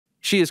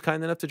She is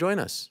kind enough to join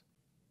us.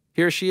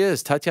 Here she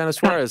is, Tatiana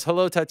Suarez.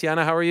 Hello,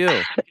 Tatiana. How are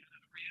you?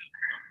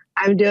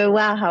 I'm doing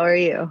well. How are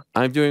you?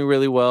 I'm doing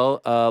really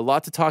well. A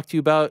lot to talk to you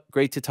about.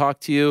 Great to talk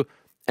to you.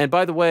 And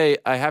by the way,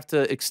 I have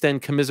to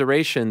extend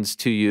commiserations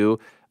to you.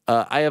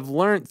 I have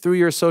learned through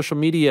your social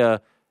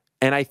media,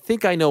 and I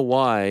think I know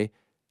why,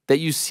 that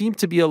you seem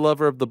to be a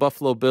lover of the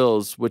Buffalo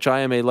Bills, which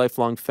I am a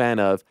lifelong fan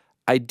of.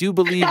 I do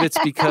believe it's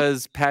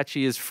because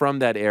Patchy is from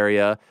that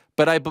area,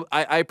 but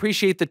I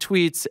appreciate the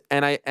tweets,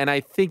 and I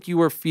think you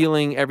were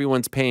feeling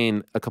everyone's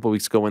pain a couple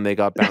weeks ago when they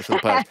got bounced in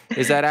the playoffs.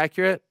 Is that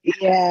accurate?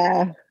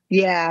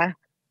 Yeah,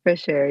 for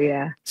sure.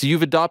 Yeah. So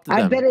you've adopted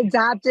I've them. been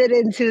adopted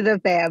into the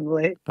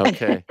family.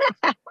 Okay.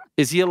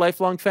 Is he a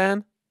lifelong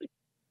fan?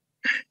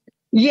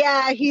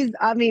 Yeah,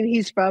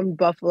 he's from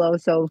Buffalo,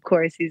 so of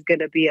course he's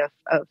gonna be a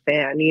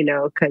fan,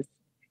 because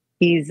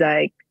he's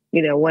like,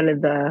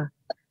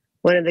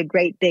 one of the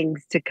great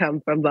things to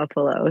come from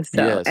Buffalo.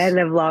 So, Yes. and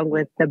along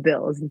with the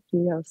Bills,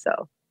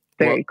 so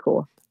very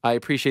cool. I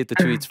appreciate the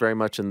tweets very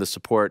much and the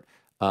support,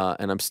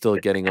 and I'm still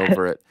getting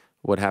over it.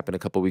 What happened a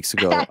couple weeks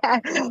ago?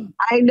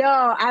 I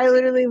know. I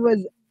literally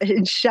was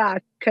in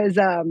shock because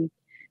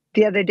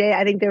the other day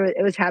I think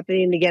it was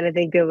happening again. I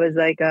think it was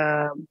like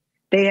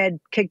they had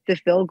kicked the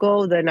field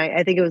goal the night.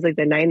 I think it was like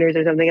the Niners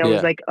or something. I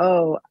was like,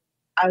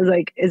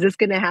 is this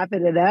going to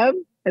happen to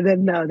them? And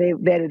then no, they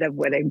ended up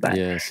winning. But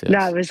yes.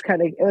 no, it was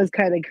kind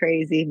of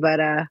crazy. But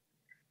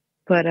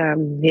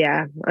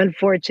yeah,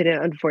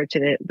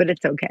 unfortunate, but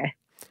it's okay.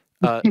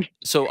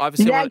 So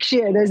obviously next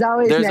year, there's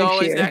always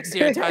next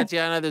year,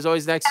 Tatiana. There's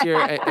always next year,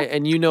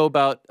 and you know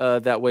about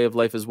that way of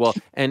life as well.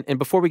 And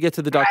before we get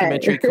to the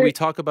documentary, can we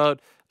talk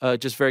about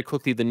just very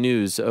quickly the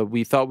news?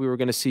 We thought we were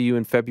going to see you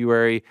in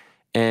February,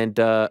 and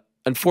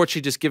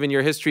unfortunately, just given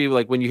your history,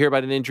 like when you hear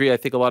about an injury, I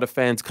think a lot of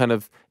fans kind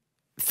of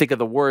think of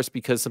the worst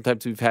because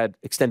sometimes we've had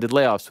extended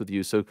layoffs with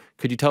you. So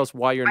could you tell us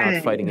why you're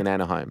not fighting in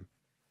Anaheim?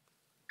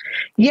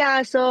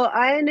 Yeah, so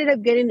I ended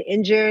up getting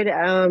injured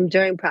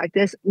during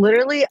practice,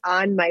 literally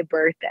on my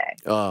birthday.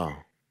 Oh.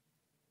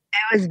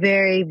 It was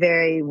very,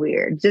 very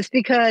weird. Just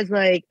because,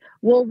 like,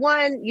 well,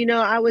 one,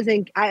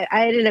 I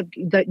ended up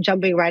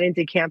jumping right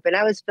into camp, and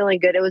I was feeling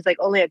good. It was like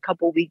only a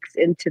couple weeks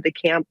into the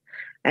camp,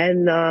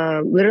 and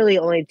literally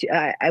only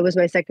I was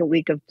my second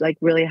week of like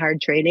really hard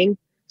training.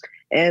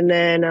 And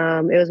then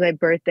it was my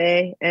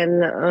birthday,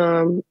 and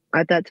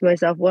I thought to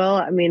myself, well,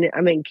 I mean,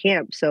 I'm in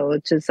camp, so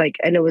it's just like,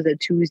 and it was a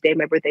Tuesday.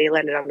 My birthday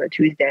landed on a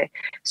Tuesday,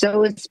 so it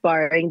was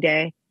sparring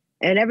day,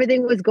 and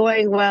everything was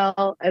going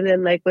well. And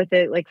then, like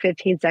within like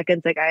 15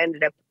 seconds, like I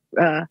ended up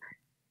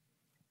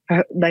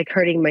like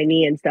hurting my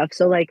knee and stuff.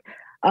 So like,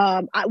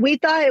 we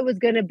thought it was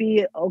gonna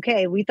be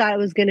okay. We thought it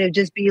was gonna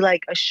just be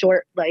like a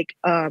short like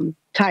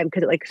time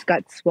because it like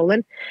got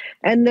swollen,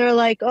 and they're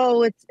like,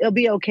 oh, it'll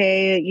be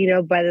okay,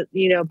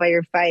 by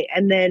your fight.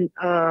 And then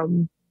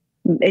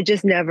it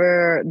just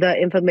never, the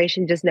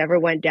inflammation just never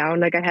went down.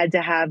 Like I had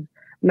to have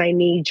my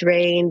knee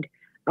drained,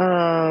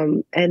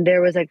 and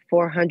there was like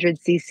 400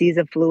 cc's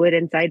of fluid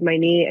inside my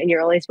knee, and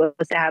you're only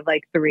supposed to have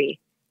like 3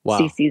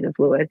 cc's of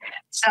fluid.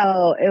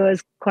 So it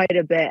was quite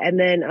a bit. And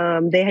then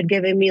they had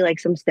given me like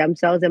some stem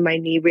cells, and my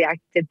knee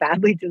reacted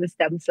badly to the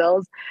stem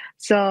cells.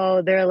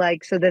 So they're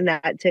like, so then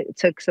that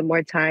took some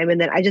more time.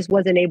 And then I just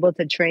wasn't able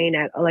to train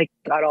at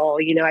all.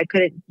 I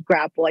couldn't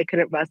grapple. I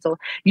couldn't wrestle.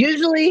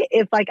 Usually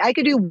if like I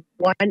could do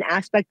one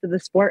aspect of the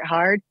sport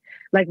hard,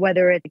 like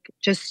whether it's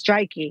just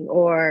striking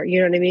or, you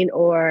know what I mean?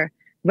 Or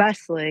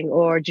wrestling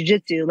or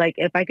jiu-jitsu, like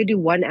if I could do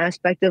one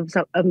aspect of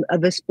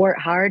the sport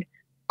hard,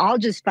 I'll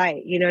just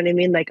fight. You know what I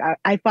mean? Like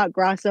I fought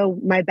Grasso.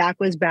 My back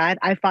was bad.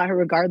 I fought her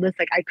regardless.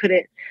 Like I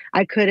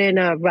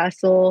couldn't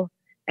wrestle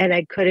and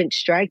I couldn't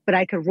strike, but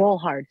I could roll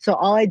hard. So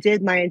all I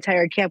did my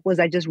entire camp was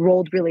I just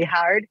rolled really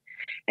hard,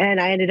 and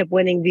I ended up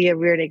winning via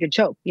rear naked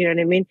choke. You know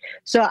what I mean?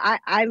 So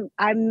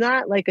I'm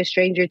not like a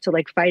stranger to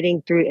like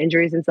fighting through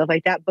injuries and stuff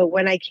like that. But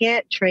when I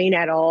can't train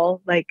at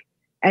all, like,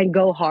 and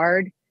go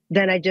hard,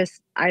 then I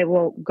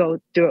won't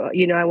go through,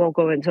 I won't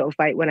go into a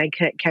fight when I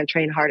can't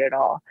train hard at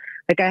all.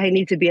 Like I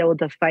need to be able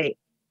to fight.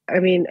 I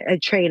mean, I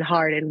train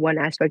hard in one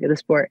aspect of the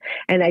sport,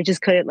 and I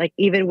just couldn't, like,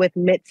 even with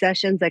mid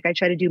sessions, like I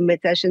try to do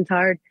mid sessions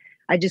hard.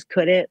 I just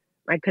couldn't.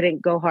 I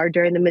couldn't go hard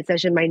during the mid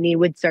session. My knee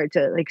would start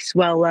to like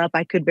swell up.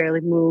 I could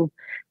barely move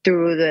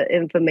through the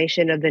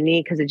inflammation of the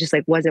knee because it just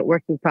like wasn't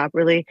working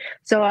properly.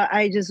 So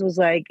I just was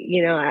like,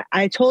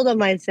 I told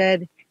him, I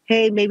said,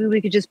 hey, maybe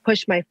we could just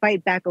push my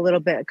fight back a little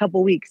bit, a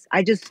couple weeks.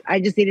 I just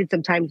needed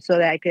some time so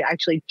that I could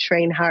actually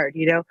train hard,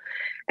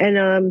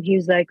 And he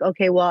was like,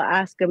 okay, well,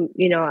 ask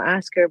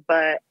her,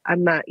 but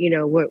I'm not,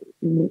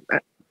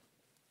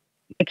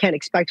 I can't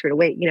expect her to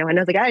wait, And I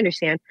was like, I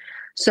understand.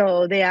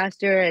 So they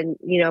asked her, and,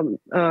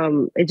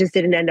 it just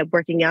didn't end up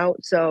working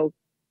out. So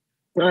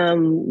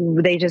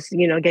they just,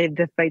 gave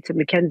the fight to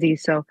Mackenzie.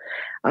 So,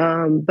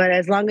 but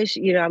as long as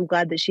I'm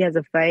glad that she has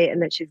a fight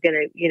and that she's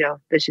gonna,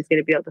 that she's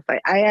gonna be able to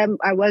fight.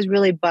 I was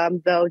really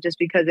bummed though, just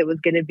because it was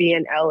gonna be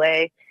in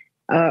LA,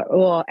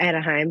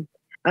 Anaheim.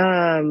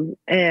 And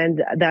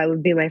that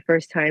would be my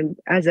first time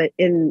as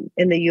in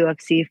the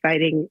UFC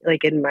fighting,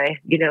 like in my,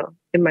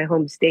 in my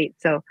home state.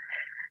 So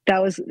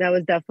that was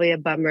definitely a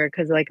bummer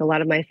because like a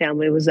lot of my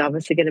family was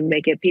obviously going to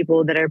make it.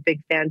 People that are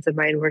big fans of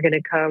mine were going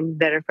to come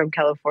that are from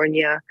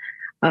California.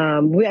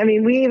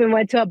 We even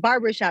went to a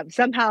barbershop.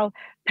 Somehow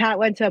Pat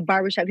went to a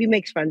barbershop. He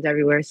makes friends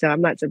everywhere, so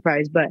I'm not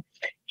surprised. But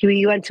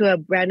he went to a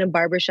random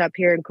barbershop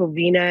here in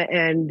Covina,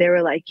 and they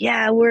were like,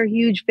 "Yeah, we're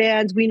huge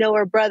fans. We know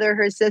her brother,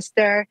 her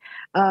sister.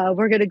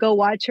 We're gonna go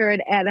watch her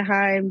in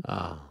Anaheim."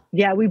 Oh.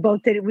 Yeah, we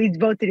both did. We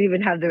both didn't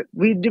even have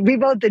we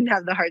both didn't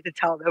have the heart to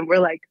tell them. We're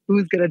like,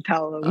 "Who's gonna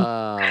tell them?"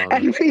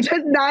 And we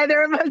just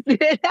neither of us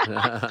did.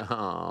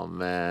 Oh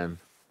man,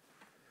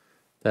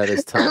 that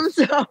is tough.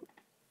 So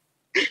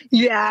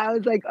yeah, I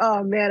was like,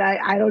 oh man,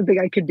 I don't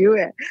think I could do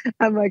it.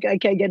 I'm like, I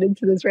can't get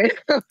into this right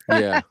now.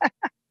 Yeah.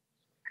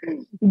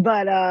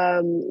 But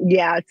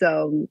yeah,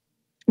 so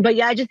but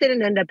yeah, it just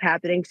didn't end up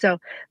happening. So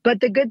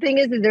but the good thing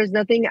is that there's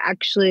nothing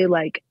actually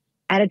like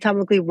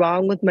anatomically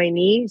wrong with my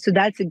knee. So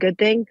that's a good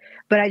thing.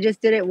 But I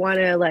just didn't want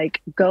to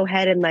like go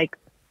ahead and like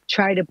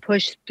try to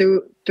push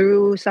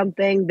through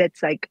something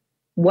that's like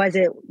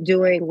wasn't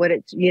doing what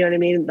it's, you know what I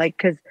mean? Like,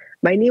 cause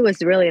my knee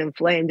was really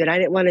inflamed and I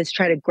didn't want to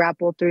try to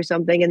grapple through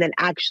something and then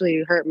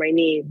actually hurt my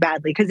knee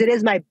badly. Cause it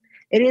is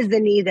the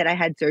knee that I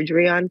had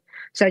surgery on.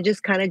 So I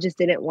just kind of just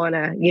didn't want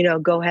to,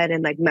 go ahead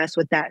and like mess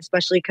with that,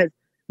 especially because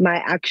my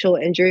actual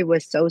injury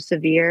was so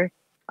severe.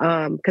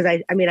 Cause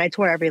I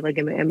tore every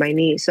ligament in my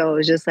knee. So it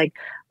was just like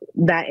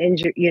that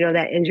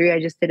injury, I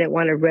just didn't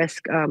want to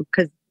risk,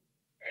 cause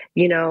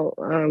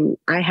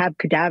I have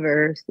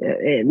cadavers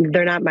and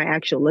they're not my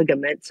actual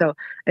ligaments. So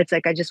it's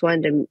like, I just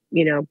wanted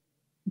to,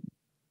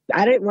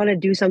 I didn't want to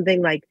do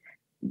something like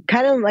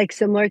kind of like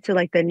similar to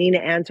like the Nina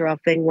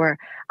Ansaroff thing where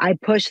I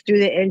pushed through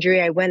the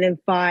injury, I went and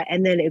fought,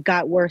 and then it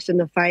got worse in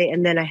the fight,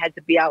 and then I had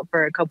to be out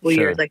for a couple of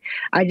years. Like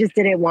I just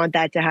didn't want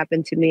that to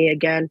happen to me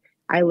again.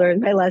 I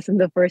learned my lesson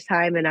the first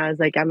time, and I was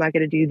like, I'm not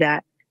going to do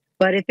that.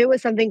 But if it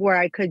was something where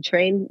I could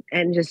train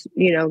and just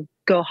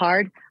go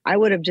hard, I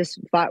would have just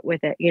fought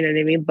with it. You know what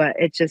I mean? But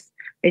it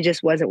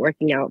just wasn't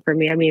working out for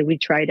me. I mean, we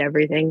tried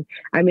everything.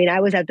 I mean,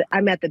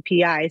 I'm at the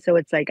PI, so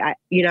it's like I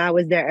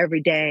was there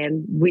every day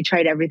and we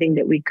tried everything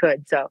that we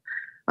could. So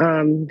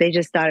they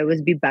just thought it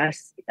would be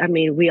best. I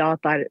mean, we all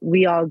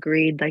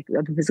agreed, like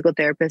the physical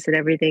therapist and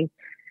everything.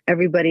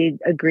 Everybody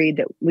agreed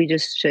that we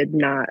just should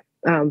not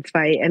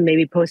fight and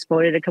maybe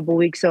postpone it a couple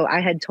weeks. So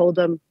I had told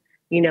them,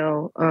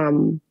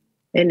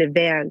 in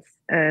advance,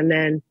 and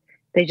then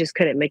they just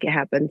couldn't make it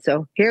happen.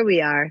 So here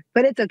we are,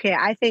 but it's okay.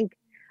 I think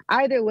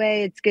either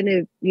way, it's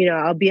going to,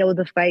 I'll be able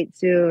to fight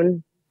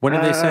soon. When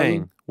are they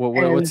saying?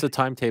 What's the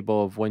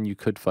timetable of when you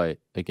could fight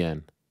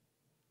again?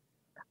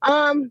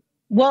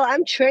 Well,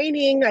 I'm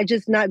training. I'm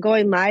just not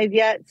going live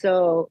yet.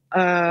 So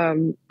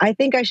I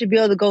think I should be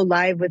able to go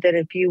live within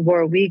a few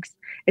more weeks.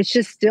 It's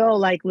just still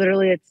like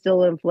literally it's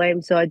still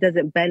inflamed. So it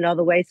doesn't bend all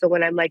the way. So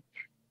when I'm like,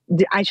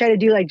 I tried to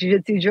do like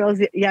jiu-jitsu drills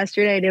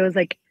yesterday and it was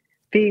like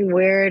being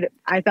weird.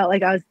 I felt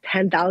like I was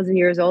 10,000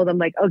 years old. I'm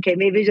like, okay,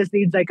 maybe it just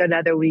needs like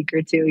another week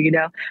or two,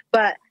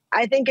 but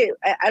I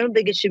don't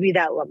think it should be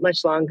that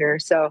much longer.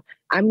 So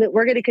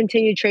we're going to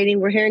continue training.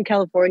 We're here in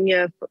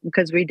California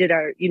because we did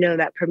our,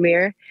 that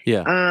premiere.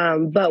 Yeah.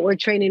 But we're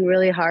training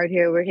really hard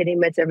here. We're hitting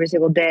mitts every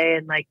single day.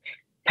 And like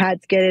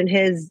Pat's getting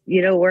his,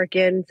 work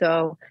in.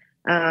 So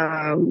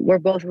we're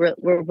both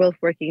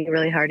working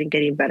really hard and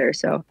getting better.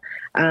 So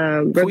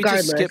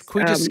regardless, can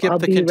we just skip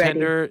the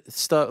contender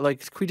stuff?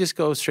 Like, can we just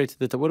go straight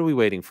to what are we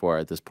waiting for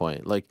at this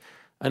point? Like,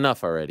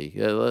 enough already.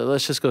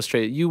 Let's just go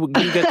straight. You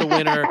get the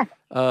winner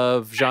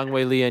of Zhang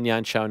Weili and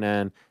Yan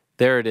Xiaonan.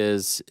 There it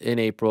is in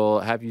April.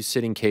 Have you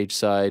sitting cage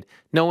side.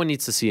 No one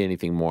needs to see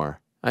anything more.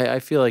 I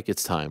feel like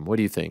it's time. What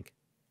do you think?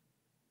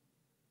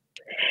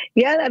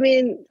 Yeah, I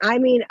mean,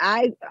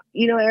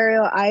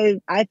 Ariel, I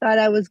thought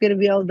I was going to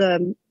be able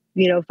to,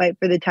 fight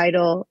for the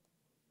title.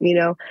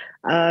 Jan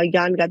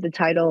got the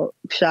title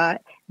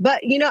shot.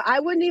 But, I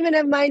wouldn't even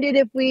have minded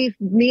if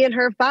me and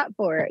her fought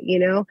for it,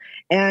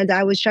 and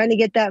I was trying to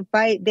get that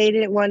fight. They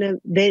didn't want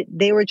to,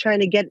 they were trying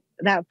to get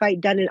that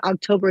fight done in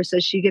October so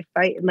she could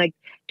fight in like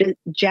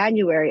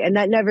January. And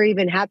that never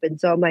even happened.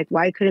 So I'm like,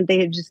 why couldn't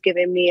they have just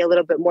given me a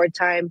little bit more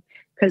time?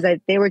 Because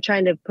they were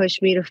trying to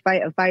push me to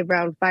fight a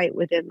 5-round fight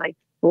within like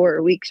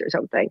 4 weeks or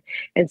something,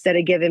 instead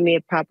of giving me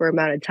a proper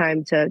amount of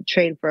time to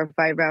train for a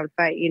 5-round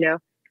fight,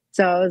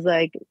 So I was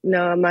like,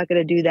 no, I'm not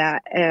going to do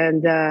that.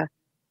 And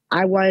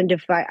I wanted to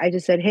fight. I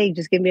just said, hey,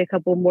 just give me a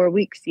couple more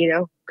weeks,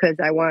 because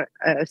I want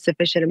a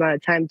sufficient amount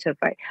of time to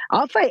fight.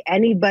 I'll fight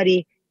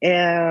anybody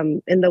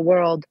in the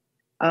world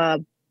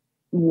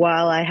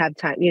while I have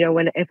time,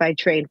 if I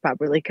train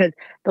properly. Because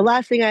the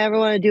last thing I ever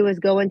want to do is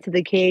go into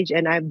the cage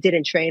and I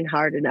didn't train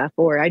hard enough,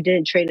 or I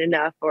didn't train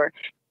enough,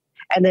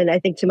 and then I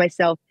think to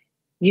myself,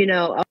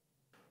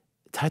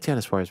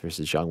 Tatiana Suarez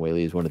versus Zhang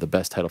Weili is one of the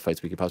best title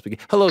fights we could possibly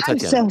get. Hello,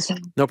 Tatiana. I'm so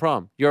sorry. No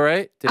problem. You all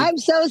right? I'm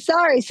so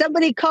sorry.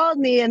 Somebody called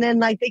me and then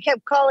like they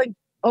kept calling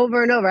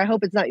over and over. I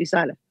hope it's not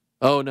USADA.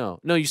 Oh, no.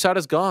 No,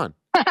 USADA's gone.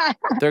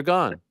 They're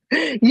gone.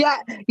 Yeah,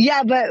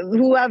 yeah, but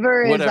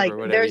whoever is like,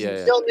 Whatever. Yeah,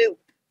 yeah.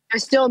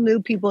 there's still new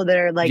people that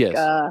are like,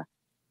 Yes.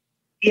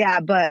 yeah,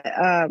 but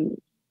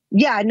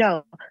yeah,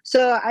 no.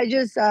 So I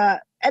just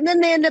and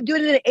then they end up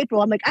doing it in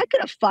April. I'm like, I could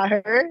have fought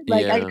her.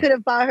 Like I Yeah. could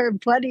have fought her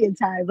plenty of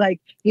time.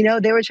 Like,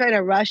 they were trying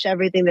to rush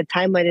everything, the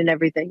timeline and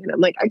everything. And I'm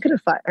like, I could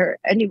have fought her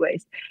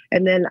anyways.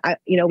 And then I'd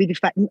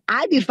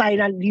be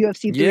fighting on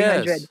UFC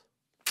 300. Yes.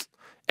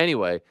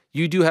 Anyway,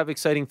 you do have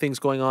exciting things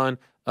going on.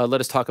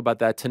 Let us talk about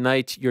that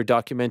tonight. Your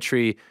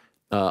documentary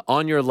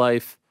on your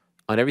life,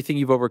 on everything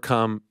you've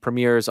overcome,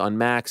 premieres on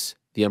Max,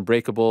 The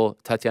Unbreakable,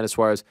 Tatiana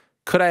Suarez.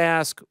 Could I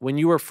ask, when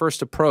you were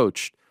first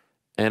approached,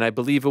 and I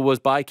believe it was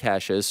by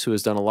Cassius, who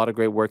has done a lot of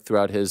great work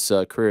throughout his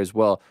career as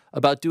well,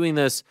 about doing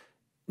this,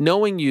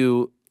 knowing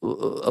you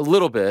a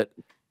little bit,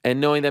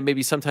 and knowing that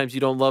maybe sometimes you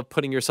don't love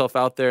putting yourself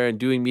out there and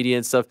doing media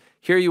and stuff,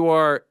 here you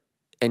are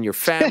and your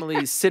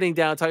family sitting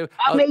down talking.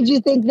 What made you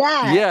think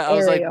that, Yeah, I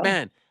was like, Ariel?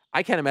 man,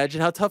 I can't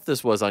imagine how tough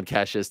this was on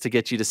Cassius to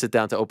get you to sit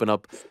down to open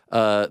up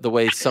the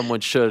way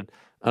someone should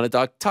on a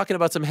doc, talking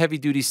about some heavy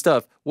duty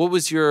stuff. What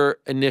was your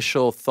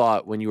initial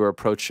thought when you were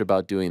approached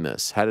about doing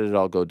this? How did it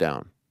all go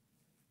down?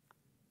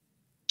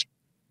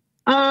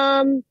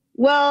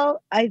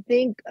 Well, I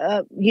think,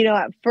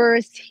 at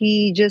first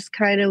he just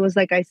kind of was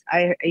like,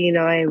 I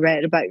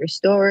read about your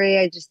story.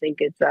 I just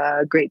think it's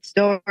a great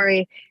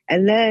story.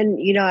 And then,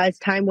 as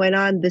time went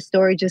on, the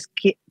story just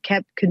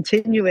kept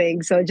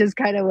continuing. So it just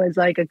kind of was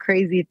like a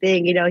crazy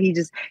thing.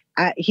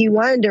 He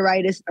wanted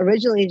to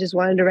originally he just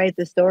wanted to write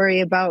the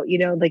story about,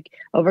 like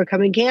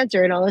overcoming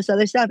cancer and all this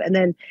other stuff. And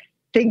then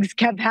things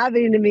kept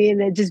happening to me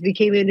and it just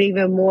became an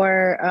even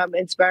more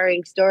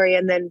inspiring story.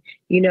 And then,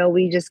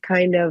 we just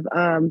kind of,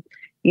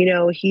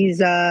 he's,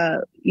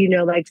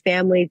 like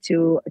family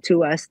to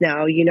us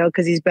now,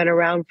 because he's been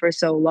around for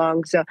so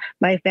long. So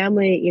my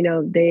family,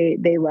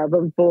 they love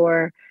him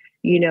for,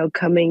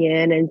 coming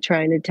in and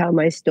trying to tell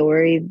my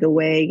story the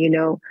way,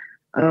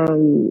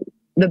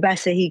 the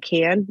best that he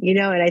can,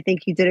 and I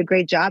think he did a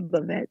great job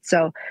of it.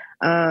 So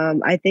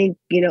I think,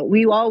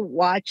 we all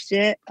watched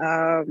it.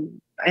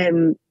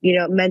 And,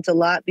 it meant a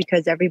lot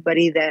because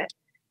everybody that,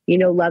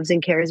 loves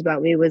and cares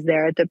about me was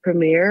there at the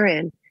premiere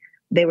and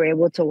they were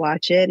able to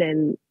watch it.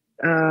 And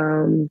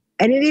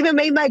it even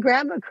made my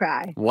grandma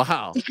cry.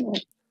 Wow.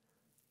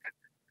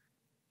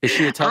 Is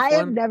she a tough one? I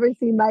have never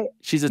seen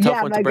She's a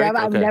tough one to break?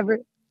 Grandma,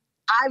 Okay.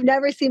 I've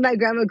never seen my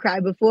grandma cry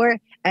before.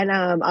 And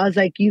I was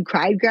like, you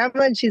cried,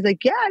 Grandma? And she's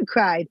like, yeah, I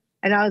cried.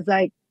 And I was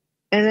like,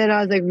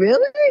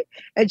 really?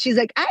 And she's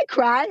like, I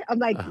cry. I'm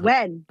like,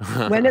 when?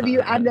 When have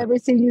you? I've never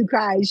seen you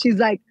cry. She's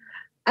like,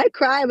 I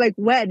cry. I'm like,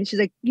 when? And she's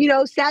like,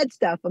 sad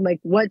stuff. I'm like,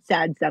 what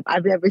sad stuff?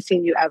 I've never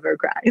seen you ever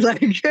cry.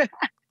 Like,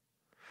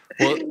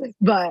 well,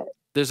 but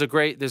there's a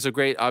great,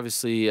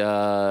 obviously,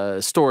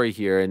 story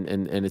here,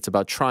 and it's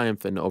about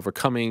triumph and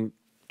overcoming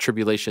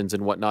tribulations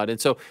and whatnot.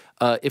 And so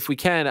if we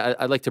can,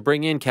 I'd like to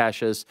bring in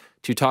Cassius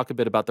to talk a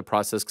bit about the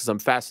process because I'm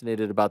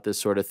fascinated about this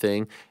sort of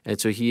thing. And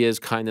so he is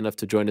kind enough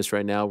to join us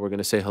right now. We're going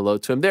to say hello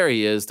to him. There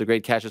he is, the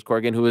great Cassius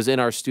Corrigan, who was in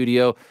our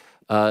studio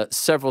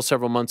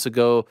several months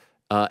ago.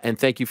 And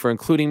thank you for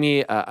including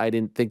me. I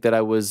didn't think that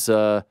I was,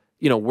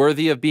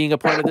 worthy of being a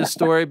part of this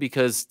story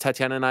because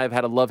Tatiana and I have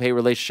had a love-hate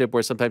relationship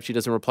where sometimes she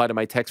doesn't reply to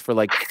my text for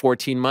like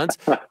 14 months.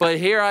 But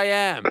here I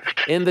am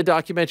in the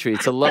documentary.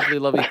 It's a lovely,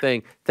 lovely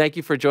thing. Thank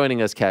you for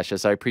joining us,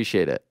 Cassius. I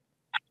appreciate it.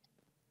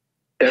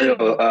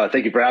 Ariel,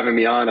 thank you for having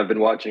me on. I've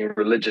been watching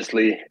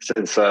religiously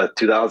since late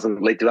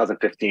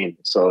 2015.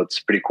 So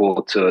it's pretty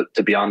cool to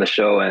be on the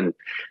show and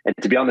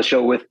to be on the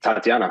show with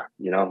Tatiana,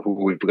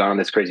 who we've gone on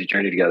this crazy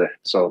journey together.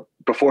 So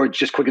before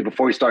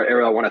we start,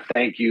 Ariel, I want to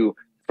thank you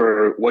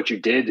for what you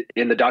did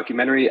in the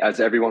documentary. As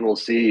everyone will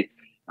see,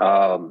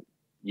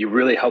 you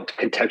really helped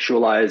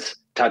contextualize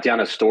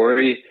Tatiana's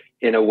story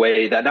in a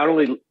way that not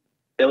only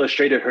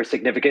illustrated her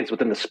significance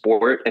within the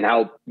sport and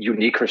how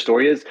unique her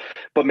story is,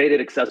 but made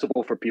it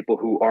accessible for people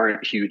who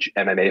aren't huge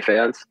MMA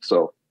fans.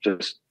 So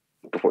just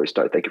before we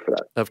start, thank you for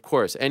that. Of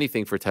course.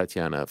 Anything for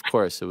Tatiana. Of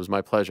course. It was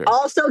my pleasure.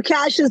 Also,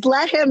 Cassius,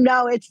 let him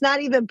know it's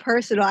not even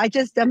personal.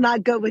 I'm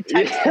not good with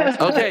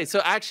text. Okay. So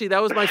actually,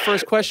 that was my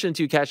first question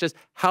to you, Cassius.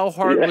 How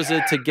hard was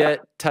it to get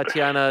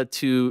Tatiana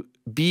to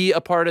be a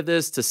part of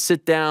this, to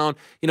sit down?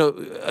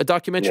 A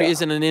documentary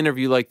isn't an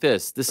interview like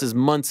this. This is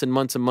months and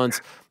months and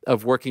months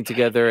of working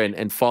together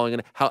and following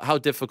it. How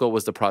difficult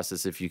was the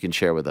process, if you can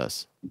share with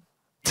us?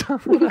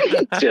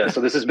 Yeah, so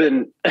this has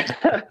been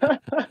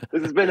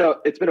it's been a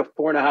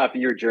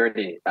 4.5-year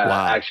journey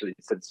actually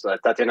since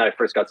Tatiana and I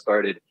first got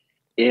started,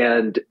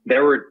 and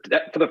there were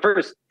for the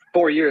first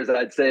 4 years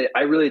I'd say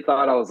I really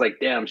thought I was like,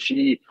 damn,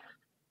 she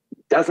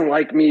doesn't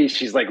like me.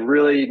 She's like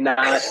really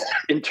not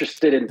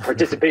interested in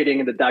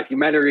participating in the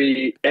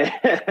documentary.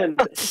 And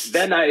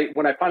then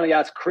when I finally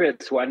asked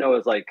Chris, who I know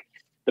is like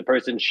the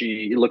person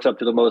she looks up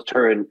to the most,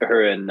 her and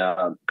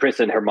Chris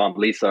and her mom,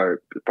 Lisa,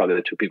 are probably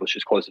the two people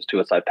she's closest to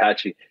aside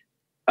Patchy.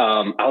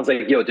 I was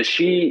like, yo,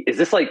 is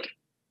this like,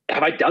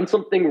 have I done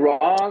something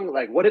wrong?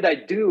 Like, what did I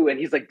do? And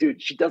he's like,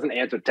 dude, she doesn't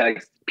answer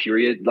text,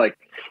 period. Like,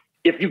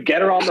 if you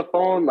get her on the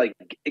phone, like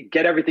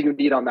get everything you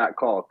need on that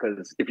call.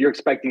 Because if you're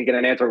expecting to get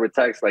an answer over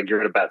text, like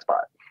you're in a bad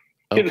spot.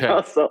 Okay. You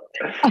know? So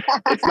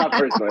it's not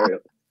personal.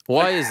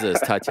 Why is this,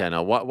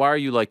 Tatiana? Why are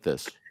you like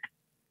this?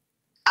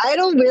 I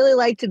don't really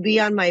like to be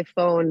on my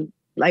phone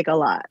like a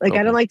lot. Like,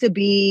 I don't like to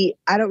be,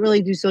 I don't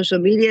really do social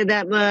media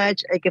that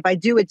much. Like, if I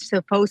do, it's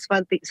to post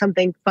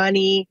something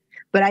funny,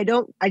 but I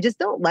just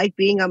don't like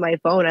being on my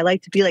phone. I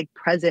like to be like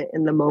present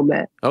in the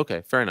moment.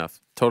 Okay, fair enough.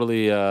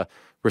 Totally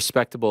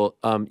respectable.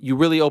 You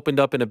really opened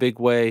up in a big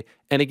way.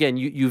 And again,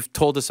 you've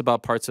told us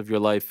about parts of your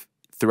life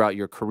throughout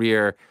your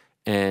career.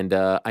 And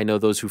I know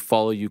those who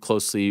follow you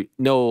closely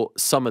know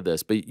some of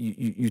this, but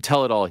you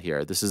tell it all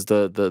here. This is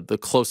the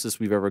closest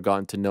we've ever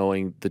gotten to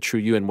knowing the true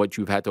you and what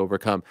you've had to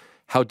overcome.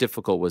 How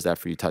difficult was that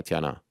for you,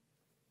 Tatiana?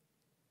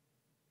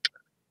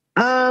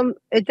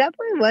 It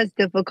definitely was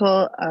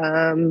difficult,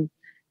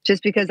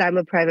 just because I'm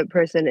a private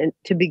person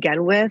to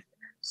begin with.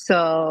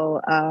 So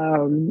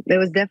it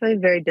was definitely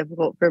very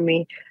difficult for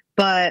me.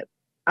 But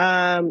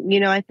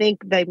I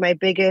think like my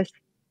biggest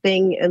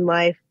thing in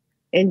life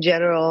in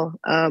general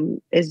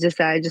is just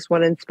that I just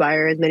want to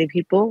inspire as many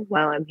people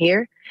while I'm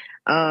here.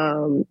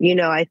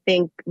 I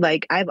think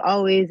like I've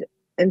always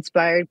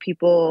inspired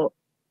people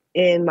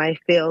in my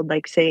field,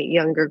 like say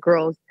younger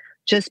girls,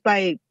 just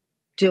by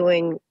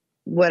doing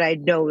what I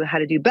know how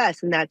to do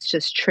best. And that's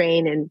just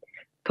train and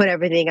put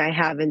everything I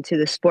have into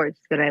the sports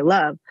that I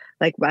love,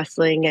 like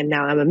wrestling and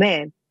now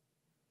MMA.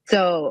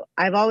 So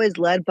I've always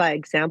led by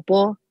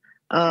example.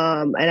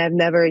 And I've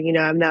never,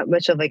 I'm not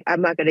much of like,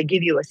 I'm not going to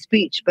give you a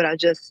speech, but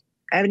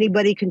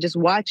anybody can just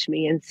watch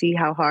me and see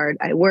how hard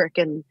I work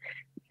and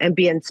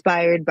be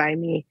inspired by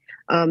me.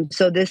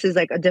 So this is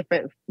like a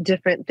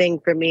different thing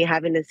for me,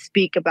 having to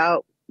speak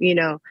about,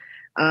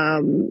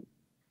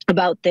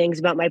 about things,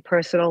 about my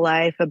personal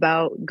life,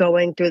 about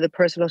going through the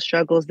personal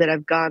struggles that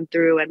I've gone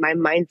through and my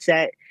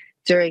mindset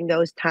during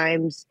those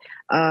times.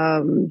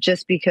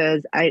 Just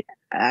because I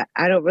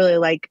don't really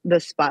like the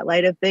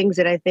spotlight of things.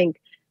 And I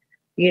think,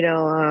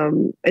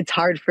 it's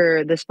hard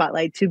for the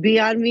spotlight to be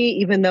on me,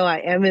 even though I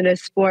am in a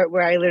sport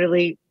where I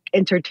literally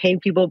entertain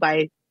people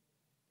by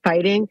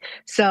fighting.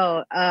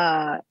 So,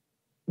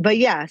 but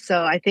yeah,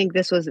 so I think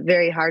this was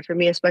very hard for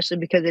me, especially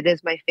because it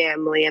is my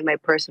family and my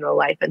personal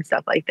life and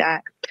stuff like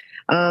that.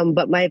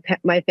 But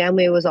my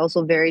family was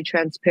also very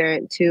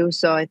transparent too.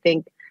 So I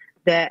think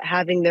that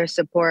having their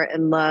support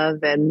and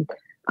love and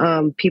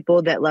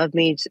people that love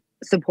me,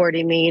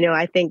 supporting me,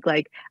 I think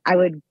like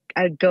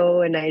I'd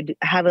go and I'd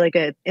have like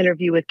an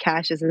interview with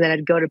Cassius, and then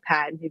I'd go to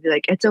Pat and he'd be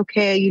like, it's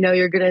okay.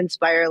 You're going to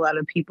inspire a lot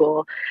of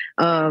people.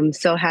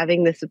 So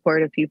having the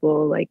support of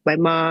people like my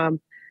mom,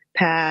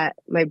 Pat,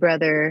 my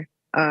brother,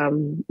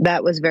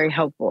 that was very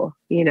helpful,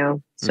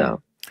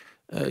 so.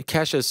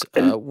 Cassius,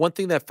 one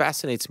thing that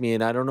fascinates me,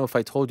 and I don't know if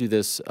I told you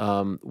this,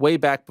 way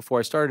back before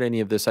I started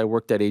any of this, I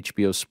worked at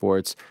HBO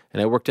Sports,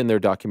 and I worked in their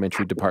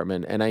documentary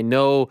department, and I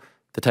know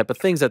the type of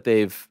things that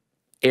they've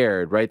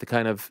aired, right? The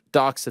kind of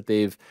docs that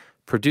they've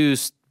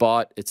produced,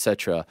 bought,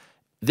 etc.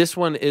 This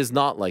one is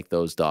not like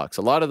those docs.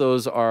 A lot of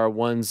those are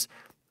ones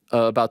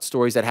about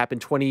stories that happened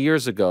 20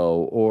 years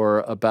ago, or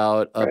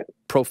about a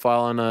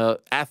profile on an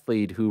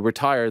athlete who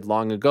retired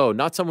long ago,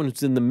 not someone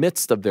who's in the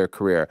midst of their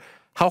career.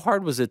 How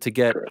hard was it to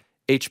get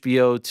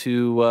HBO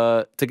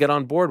to get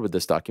on board with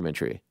this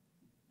documentary?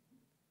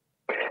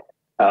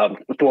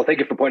 Well, thank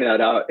you for pointing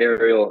that out,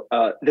 Ariel.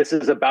 This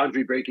is a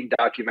boundary-breaking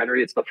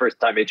documentary. It's the first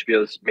time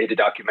HBO's made a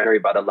documentary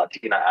about a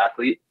Latina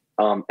athlete.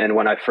 And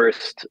when I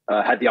first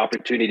had the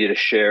opportunity to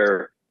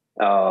share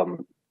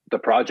the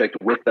project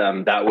with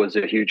them, that was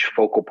a huge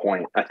focal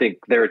point. I think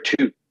there are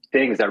two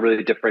things that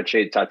really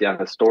differentiate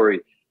Tatiana's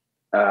story.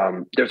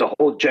 There's a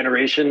whole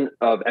generation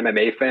of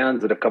MMA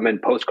fans that have come in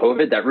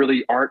post-COVID that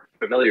really aren't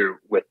familiar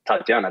with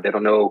Tatiana. They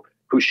don't know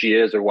who she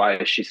is or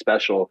why she's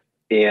special.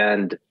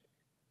 And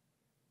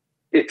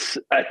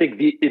I think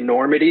the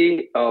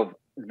enormity of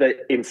the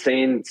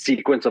insane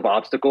sequence of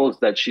obstacles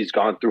that she's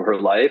gone through her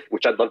life,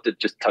 which I'd love to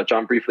just touch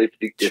on briefly if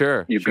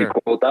you'd be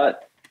cool with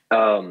that.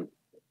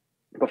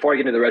 Before I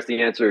get into the rest of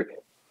the answer,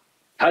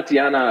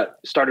 Tatiana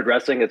started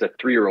wrestling as a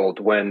 3-year-old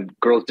when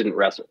girls didn't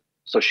wrestle.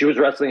 So she was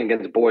wrestling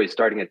against boys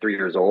starting at 3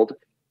 years old.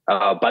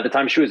 By the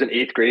time she was in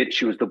 8th grade,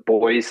 she was the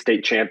boys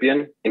state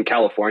champion in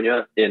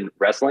California in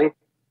wrestling.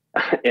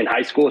 In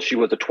high school, she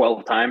was a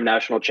 12-time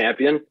national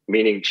champion,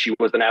 meaning she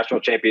was the national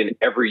champion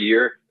every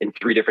year in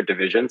 3 different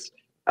divisions.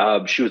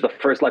 She was the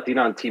first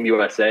Latina on Team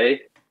USA,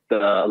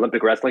 the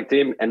Olympic wrestling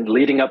team. And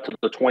leading up to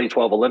the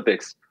 2012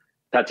 Olympics,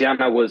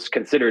 Tatiana was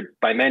considered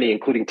by many,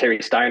 including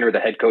Terry Steiner, the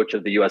head coach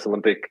of the U.S.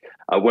 Olympic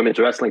women's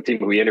wrestling team,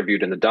 who we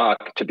interviewed in the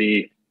doc, to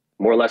be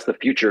more or less the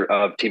future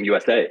of Team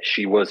USA.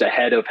 She was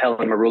ahead of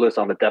Helen Maroulis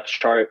on the depth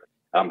chart.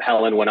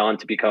 Helen went on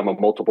to become a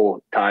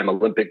multiple-time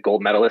Olympic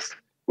gold medalist,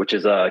 which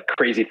is a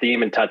crazy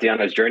theme in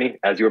Tatiana's journey.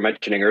 As you were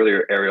mentioning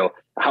earlier, Ariel,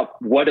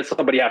 what does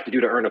somebody have to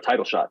do to earn a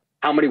title shot?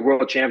 How many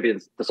world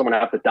champions does someone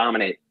have to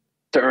dominate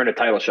to earn a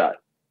title shot?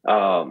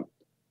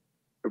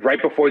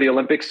 Right before the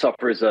Olympics,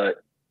 suffers a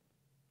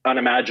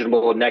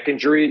unimaginable neck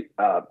injury.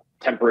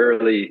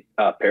 temporarily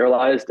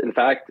paralyzed, in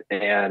fact.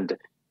 And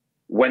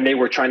when they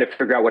were trying to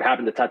figure out what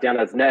happened to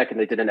Tatiana's neck and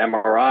they did an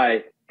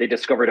MRI, they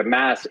discovered a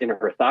mass in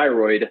her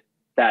thyroid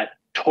that,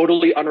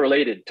 totally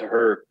unrelated to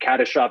her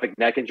catastrophic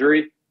neck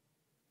injury,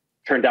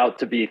 turned out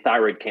to be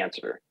thyroid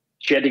cancer.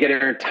 She had to get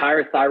her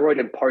entire thyroid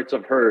and parts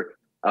of her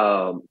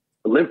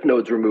lymph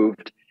nodes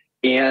removed,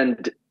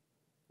 and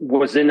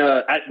was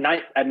at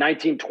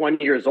 19,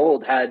 20 years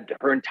old, had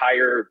her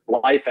entire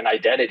life and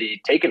identity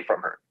taken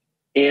from her.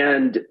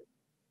 And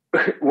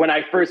when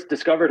I first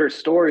discovered her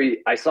story,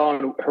 I saw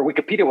on her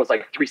Wikipedia was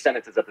like 3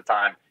 sentences at the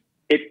time.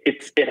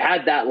 It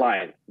had that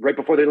line: right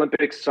before the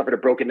Olympics, suffered a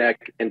broken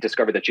neck and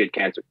discovered that she had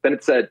cancer. Then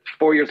it said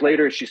 4 years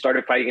later, she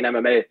started fighting in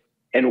MMA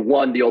and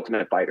won the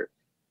Ultimate Fighter.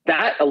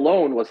 That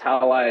alone was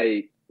how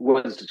I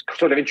was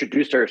sort of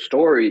introduced to her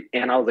story.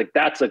 And I was like,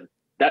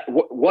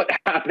 what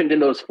happened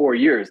in those 4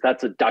 years?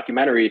 That's a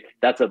documentary.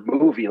 That's a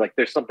movie. Like,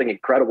 there's something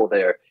incredible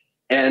there.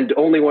 And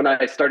only when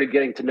I started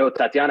getting to know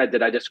Tatiana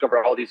did I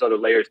discover all these other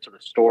layers to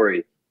the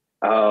story.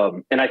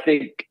 And I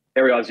think,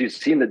 Ariel, as you've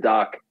seen the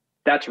doc,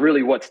 that's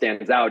really what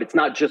stands out. It's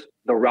not just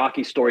the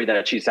rocky story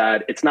that she's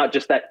had. It's not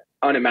just that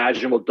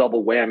unimaginable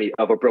double whammy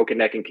of a broken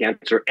neck and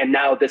cancer. And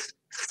now this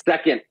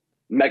second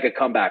mega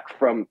comeback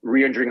from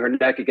re-injuring her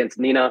neck against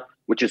Nina,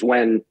 which is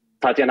when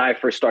Tatiana and I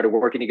first started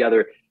working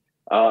together,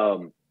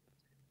 to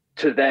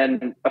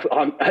then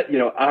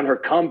on her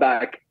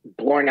comeback,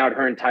 blowing out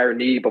her entire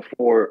knee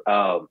before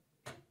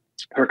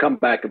her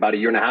comeback about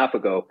 1.5 years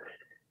ago.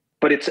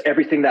 But it's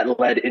everything that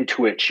led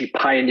into it. She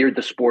pioneered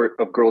the sport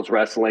of girls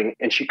wrestling,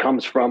 and she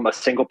comes from a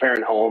single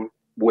parent home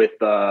with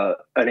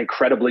an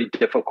incredibly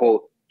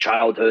difficult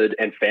childhood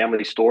and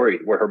family story,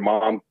 where her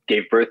mom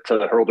gave birth to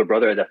her older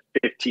brother at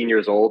 15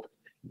 years old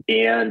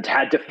and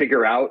had to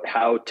figure out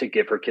how to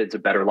give her kids a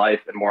better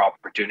life and more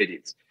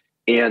opportunities.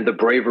 And the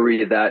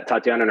bravery that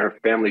Tatiana and her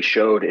family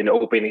showed in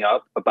opening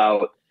up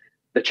about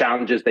the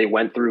challenges they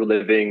went through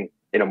living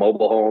in a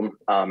mobile home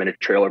in a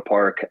trailer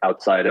park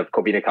outside of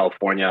Covina,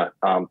 California,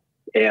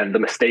 and the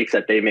mistakes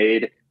that they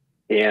made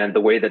and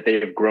the way that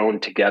they've grown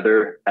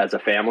together as a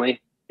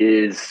family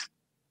is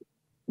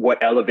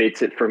what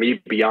elevates it for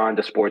me beyond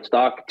a sports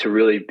doc to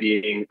really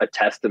being a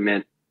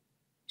testament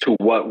to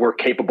what we're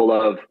capable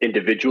of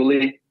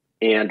individually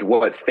and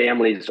what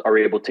families are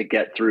able to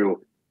get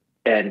through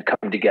and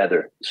come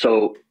together.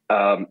 So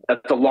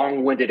that's a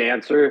long-winded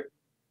answer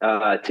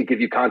to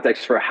give you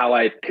context for how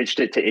I pitched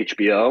it to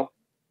HBO.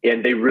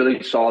 And they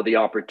really saw the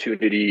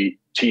opportunity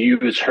to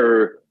use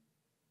her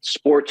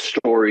sports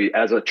story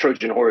as a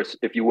Trojan horse,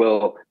 if you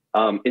will,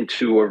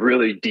 into a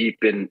really deep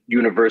and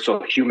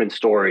universal human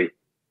story.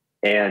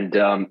 And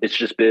it's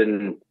just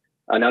been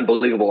an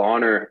unbelievable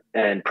honor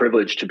and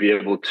privilege to be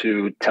able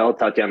to tell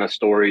Tatiana's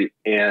story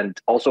and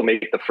also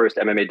make the first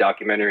MMA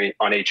documentary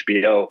on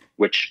HBO,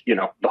 which,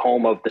 the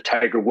home of the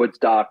Tiger Woods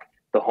doc,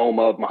 the home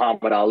of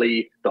Muhammad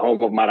Ali, the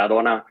home of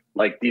Maradona.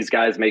 Like, these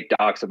guys make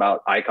docs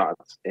about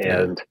icons,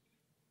 and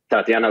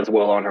Tatiana's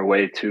well on her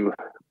way to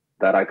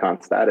that icon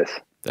status.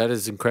 That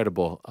is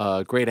incredible.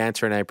 Great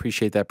answer, and I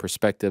appreciate that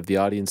perspective. The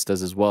audience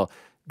does as well.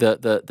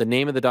 The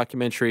name of the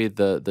documentary,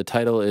 the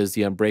title is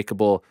The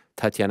Unbreakable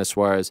Tatiana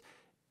Suarez.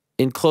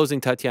 In closing,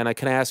 Tatiana,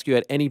 can I ask you,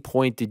 at any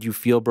point, did you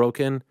feel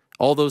broken?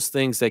 All those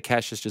things that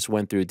Cassius just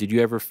went through, did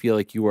you ever feel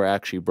like you were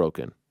actually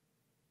broken?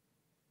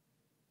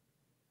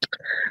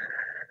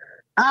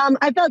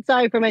 I felt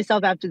sorry for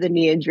myself after the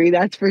knee injury,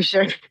 that's for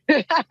sure.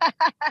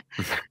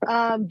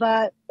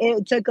 But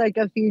it took like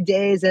a few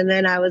days, and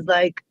then I was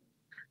like,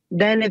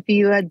 then if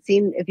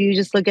you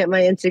just look at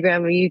my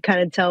Instagram, you kind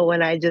of tell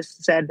when I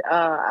just said,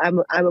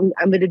 I'm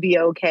going to be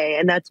okay.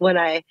 And that's when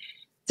I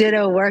did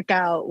a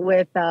workout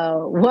with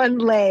one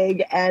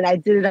leg, and I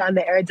did it on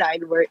the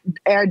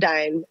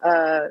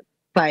Airdyne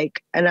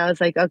bike. And I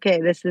was like,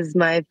 okay, this is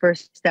my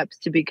first steps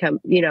to become,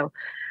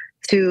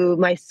 to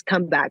my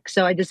comeback.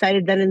 So I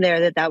decided then and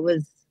there that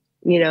was,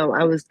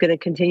 I was going to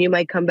continue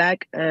my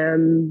comeback.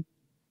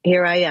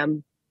 Here I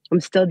am.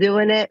 I'm still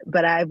doing it,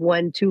 but I've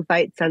won 2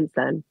 fights since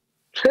then.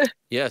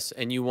 Yes,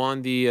 and you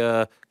won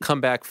the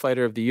Comeback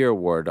Fighter of the Year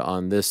award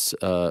on this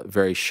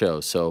very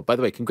show. So, by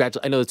the way,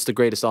 congratulations. I know it's the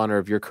greatest honor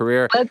of your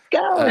career. Let's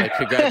go.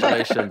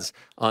 Congratulations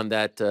on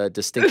that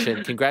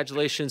distinction.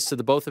 Congratulations to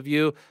the both of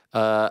you.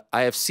 I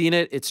have seen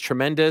it. It's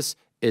tremendous.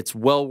 It's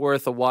well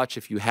worth a watch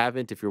if you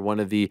haven't. If you're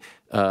one of the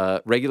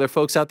regular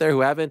folks out there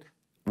who haven't,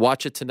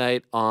 watch it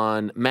tonight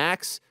on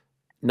Max,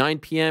 9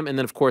 p.m., and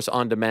then, of course,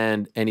 on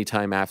demand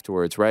anytime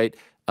afterwards, right?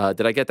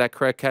 Did I get that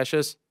correct,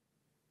 Cassius?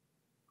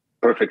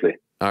 Perfectly.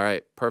 All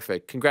right,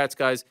 perfect. Congrats,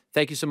 guys.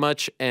 Thank you so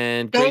much,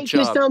 and great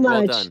job. Thank you so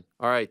much. Well done.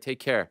 All right, take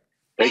care.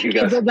 Thank you,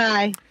 guys.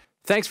 Bye-bye.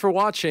 Thanks for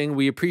watching.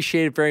 We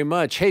appreciate it very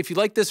much. Hey, if you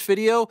like this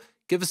video,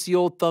 give us the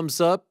old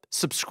thumbs up.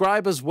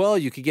 Subscribe as well.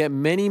 You could get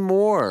many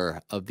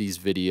more of these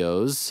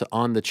videos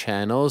on the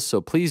channel,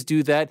 so please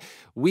do that.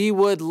 We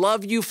would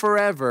love you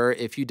forever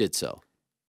if you did so.